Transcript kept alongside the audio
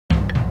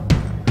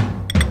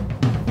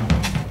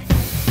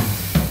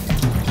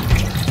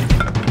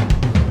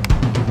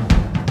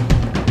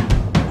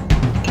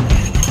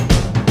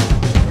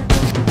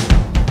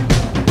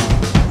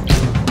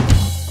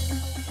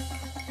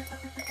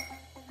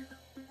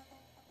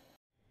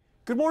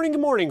Good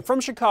morning from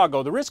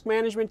Chicago, the risk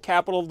management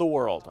capital of the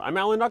world. I'm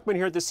Alan Nuckman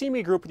here at the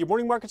CME Group with your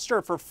morning market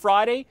start for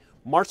Friday,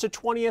 March the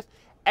 20th,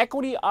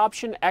 equity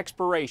option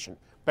expiration.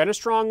 Been a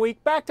strong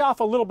week, backed off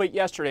a little bit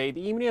yesterday.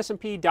 The E-mini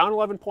S&P down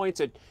 11 points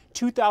at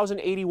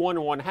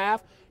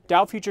 2,081.5.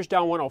 Dow futures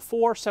down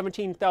 104,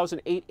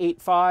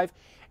 17,885.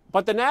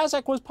 But the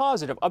Nasdaq was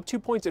positive, up 2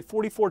 points at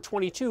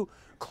 44.22,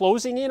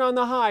 closing in on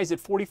the highs at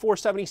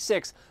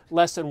 44.76,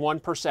 less than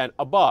 1%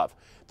 above.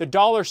 The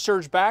dollar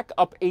surged back,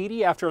 up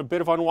 80 after a bit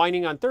of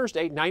unwinding on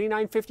Thursday.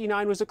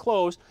 99.59 was the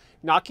close,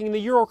 knocking the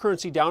euro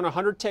currency down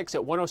 100 ticks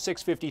at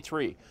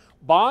 106.53.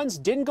 Bonds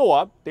didn't go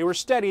up. They were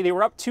steady. They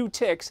were up 2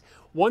 ticks.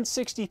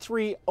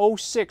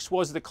 163.06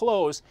 was the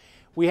close.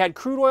 We had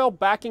crude oil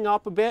backing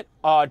up a bit,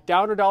 down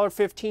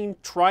 $1.15,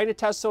 trying to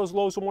test those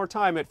lows one more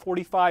time at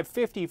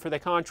 45.50 for the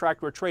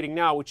contract we're trading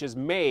now, which is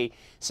May,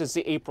 since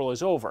the April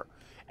is over.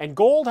 And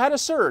gold had a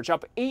surge,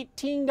 up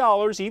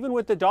 $18, even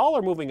with the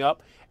dollar moving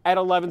up at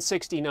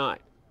 11.69.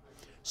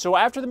 So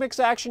after the mixed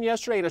action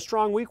yesterday and a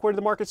strong week, where did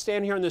the market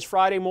stand here on this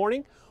Friday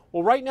morning?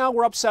 Well, right now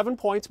we're up 7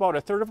 points, about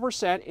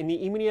 1/3% in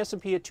the E-mini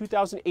S&P at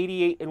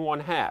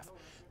 2,088.5.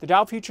 The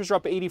Dow futures are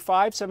up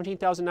 85,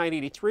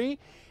 17,983,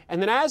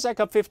 and the Nasdaq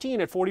up 15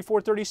 at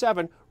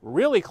 44.37,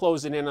 really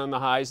closing in on the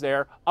highs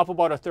there, up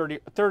about a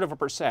third of a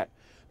percent.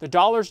 The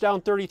dollar's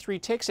down 33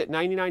 ticks at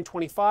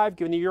 99.25,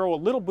 giving the euro a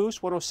little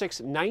boost,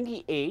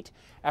 106.98,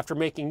 after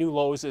making new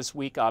lows this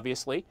week,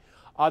 obviously.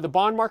 The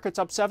bond market's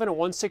up 7 at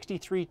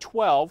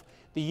 163.12.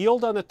 The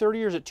yield on the 30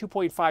 years at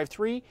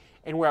 2.53,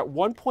 and we're at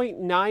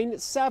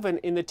 1.97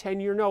 in the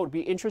 10-year note. It'd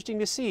be interesting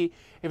to see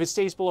if it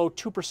stays below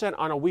 2%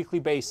 on a weekly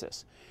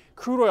basis.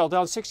 Crude oil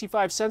down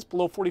 65 cents,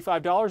 below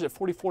 $45 at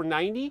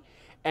 44.90,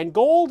 and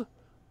gold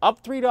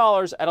up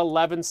 $3 at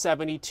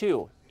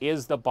 11.72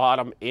 is the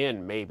bottom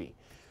in, maybe.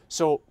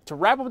 So to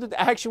wrap up the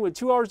action with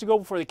 2 hours to go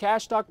before the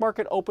cash stock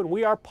market open,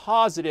 we are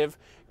positive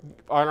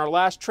on our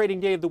last trading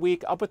day of the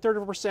week, up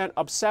 1/3%,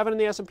 up 7 in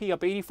the S&P,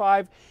 up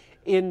 85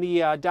 in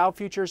the Dow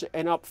futures,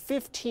 and up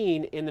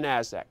 15 in the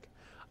Nasdaq.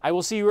 I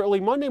will see you early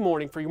Monday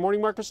morning for your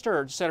morning market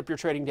stir to set up your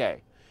trading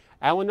day.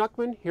 Alan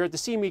Nuckman here at the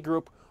CME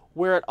Group,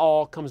 where it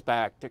all comes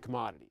back to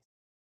commodities.